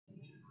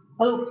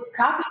Look,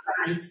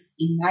 copyright,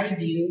 in my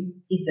view,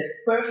 is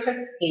a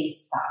perfect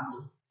case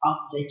study of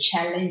the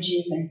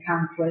challenges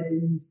encountered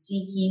in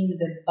seeking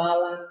the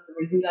balanced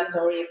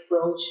regulatory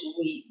approach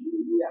we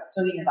are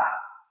talking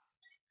about.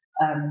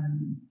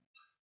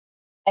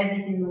 As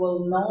it is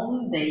well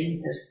known, the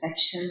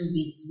intersection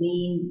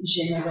between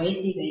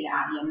generative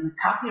AI and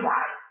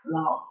copyright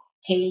law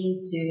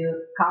came to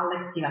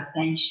collective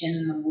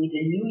attention with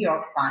the New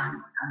York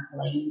Times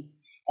complaint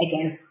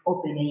against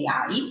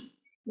OpenAI,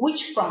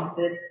 which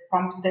prompted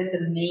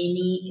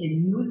many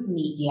news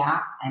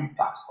media and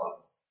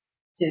platforms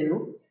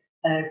to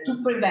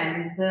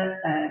prevent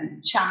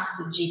chat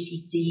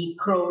GPT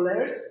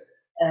crawlers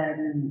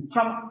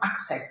from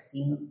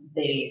accessing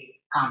the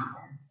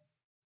content.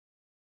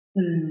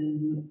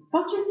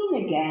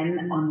 Focusing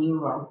again on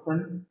Europe,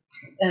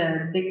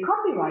 the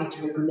copyright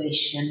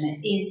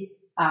regulation is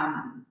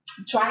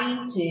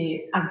trying to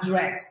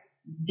address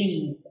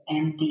these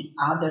and the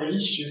other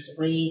issues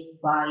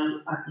raised by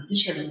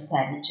artificial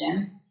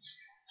intelligence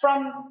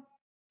from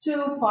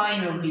two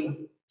points of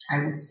view,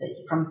 I would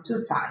say, from two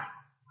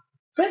sides.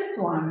 First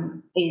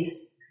one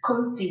is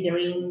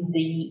considering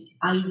the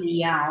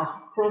idea of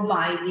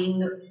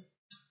providing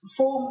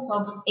forms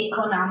of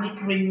economic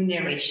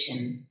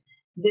remuneration,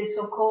 the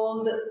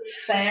so-called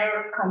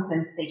fair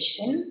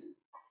compensation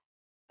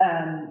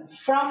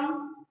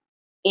from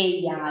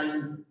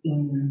AI-based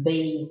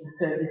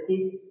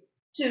services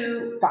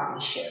to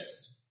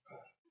publishers.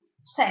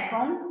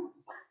 Second,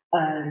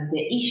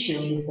 the issue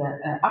is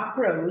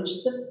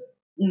approached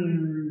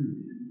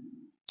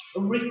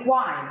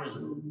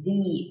requiring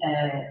the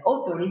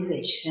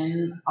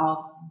authorization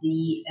of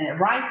the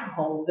right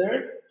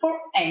holders for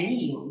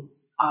any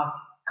use of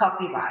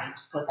copyright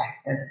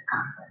protected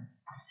content.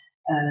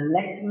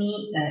 Let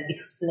me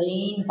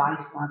explain by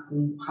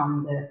starting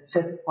from the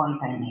first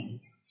point I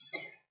made.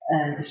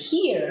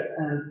 Here,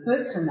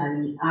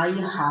 personally, I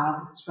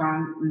have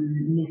strong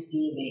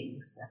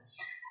misgivings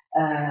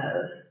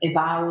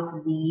about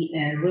the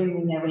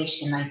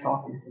remuneration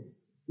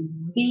hypothesis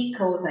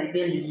because I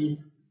believe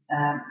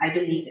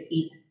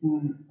it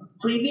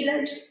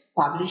privileges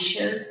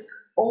publishers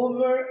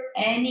over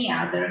any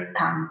other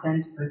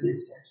content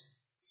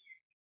producers,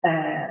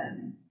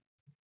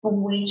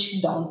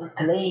 which don't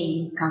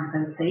claim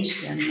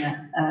compensation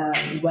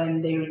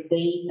when their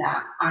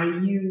data are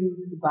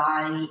used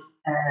by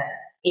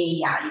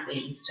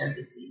AI-based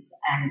services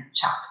and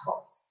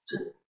chatbots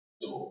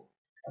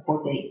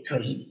for their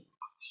training.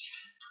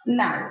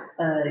 Now,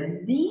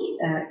 the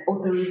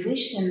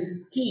authorization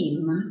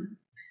scheme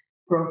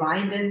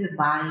provided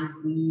by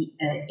the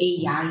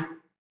AI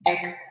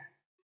Act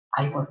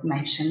I was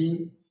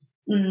mentioning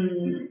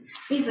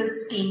is a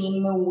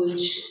scheme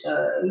which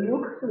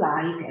looks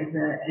like as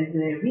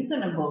a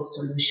reasonable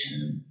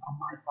solution from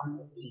my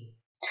point of view.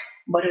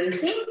 But at the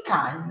same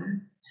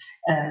time,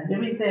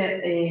 there is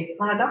a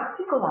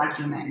paradoxical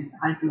argument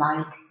I'd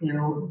like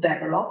to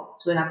develop,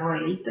 to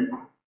elaborate,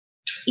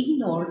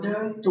 in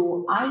order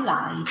to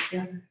highlight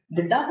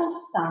the double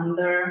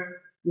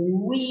standard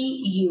we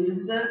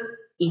use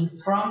in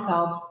front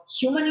of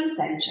human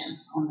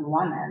intelligence on the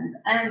one hand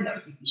and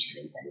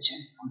artificial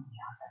intelligence on the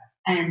other.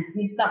 And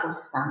this double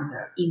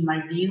standard, in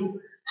my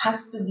view,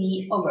 has to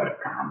be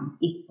overcome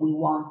if we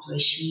want to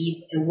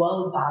achieve a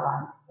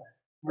well-balanced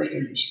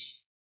regulation.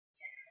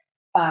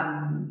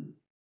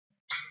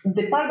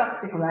 The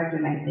paradoxical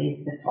argument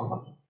is the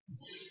following.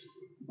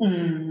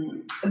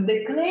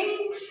 The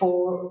claim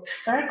for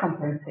fair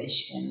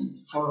compensation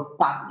for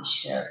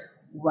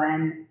publishers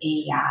when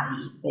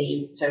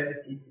AI-based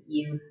services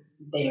use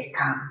their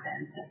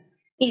content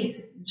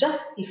is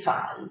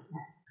justified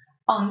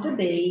on the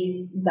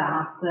basis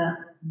that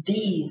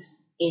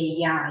these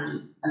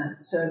AI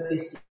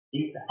services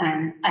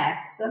and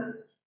apps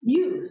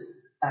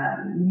use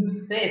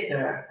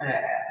newspaper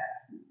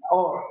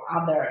or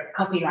other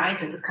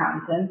copyrighted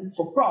content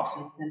for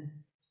profit.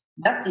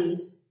 That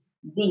is,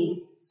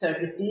 these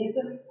services,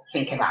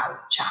 think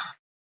about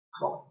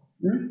chatbots,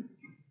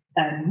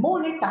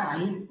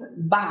 monetize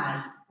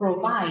by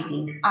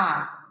providing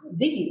us,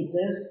 the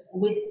users,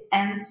 with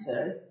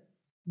answers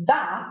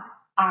that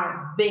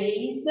are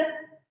based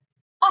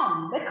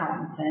on the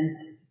content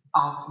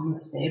of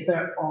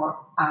newspaper or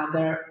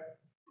other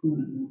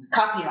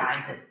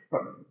copyrighted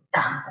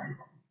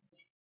content.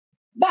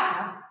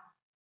 But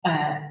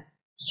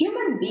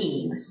human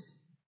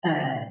beings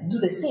do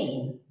the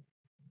same.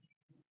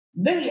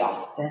 Very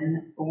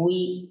often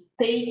we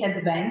take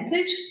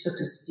advantage, so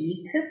to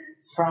speak,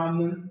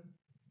 from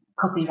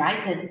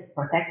copyrighted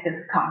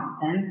protected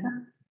content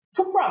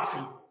for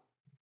profit.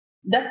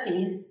 That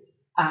is,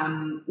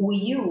 we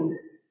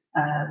use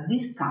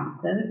this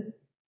content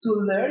to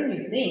learn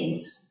new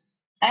things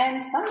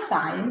and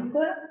sometimes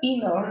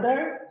in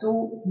order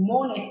to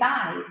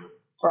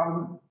monetize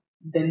from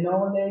the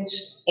knowledge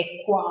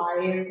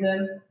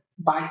acquired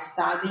by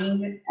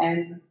studying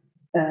and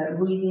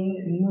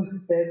reading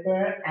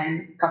newspaper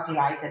and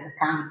copyrighted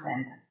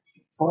content.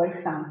 For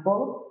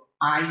example,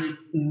 I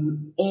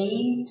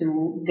aim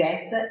to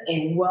get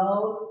a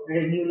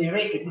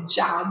well-remunerated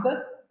job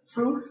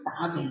through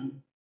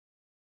studying.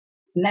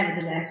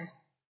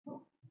 Nevertheless,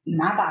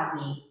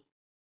 nobody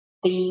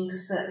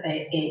thinks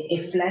a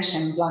flesh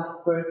and blood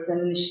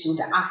person should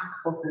ask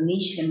for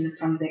permission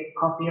from the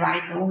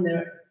copyright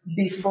owner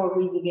before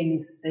reading a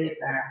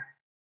newspaper,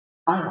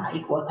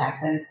 unlike what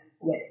happens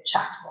with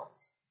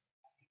chatbots.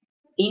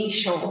 In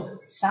short,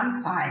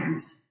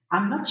 sometimes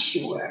I'm not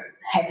sure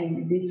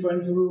having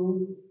different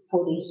rules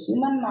for the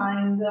human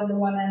mind on the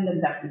one hand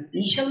and the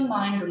artificial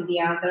mind on the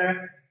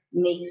other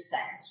makes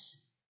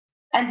sense.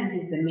 And this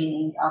is the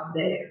meaning of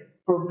the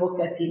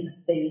provocative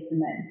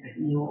statement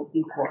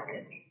you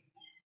quoted.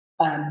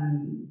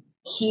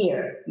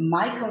 Here,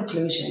 my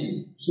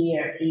conclusion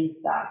here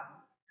is that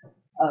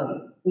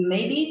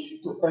maybe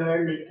it's too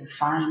early to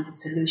find a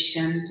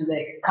solution to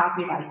the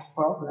copyright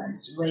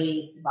problems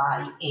raised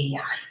by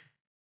AI.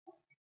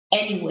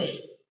 Anyway,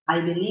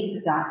 I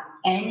believe that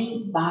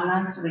any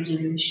balanced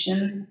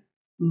regulation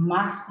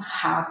must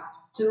have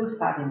two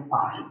starting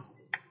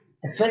points.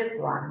 The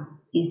first one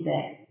is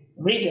a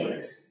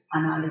rigorous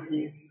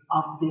analysis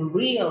of the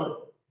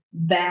real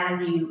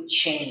value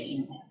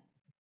chain.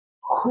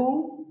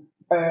 Who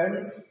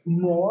earns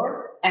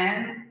more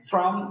and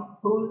from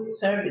whose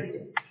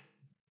services?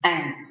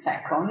 And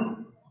second,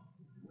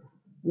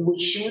 we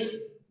should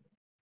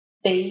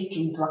take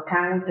into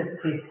account a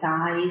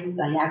precise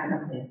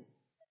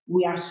diagnosis.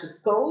 We are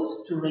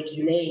supposed to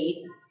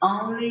regulate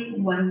only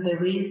when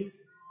there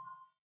is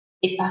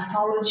a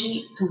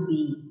pathology to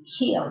be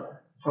healed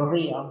for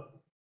real.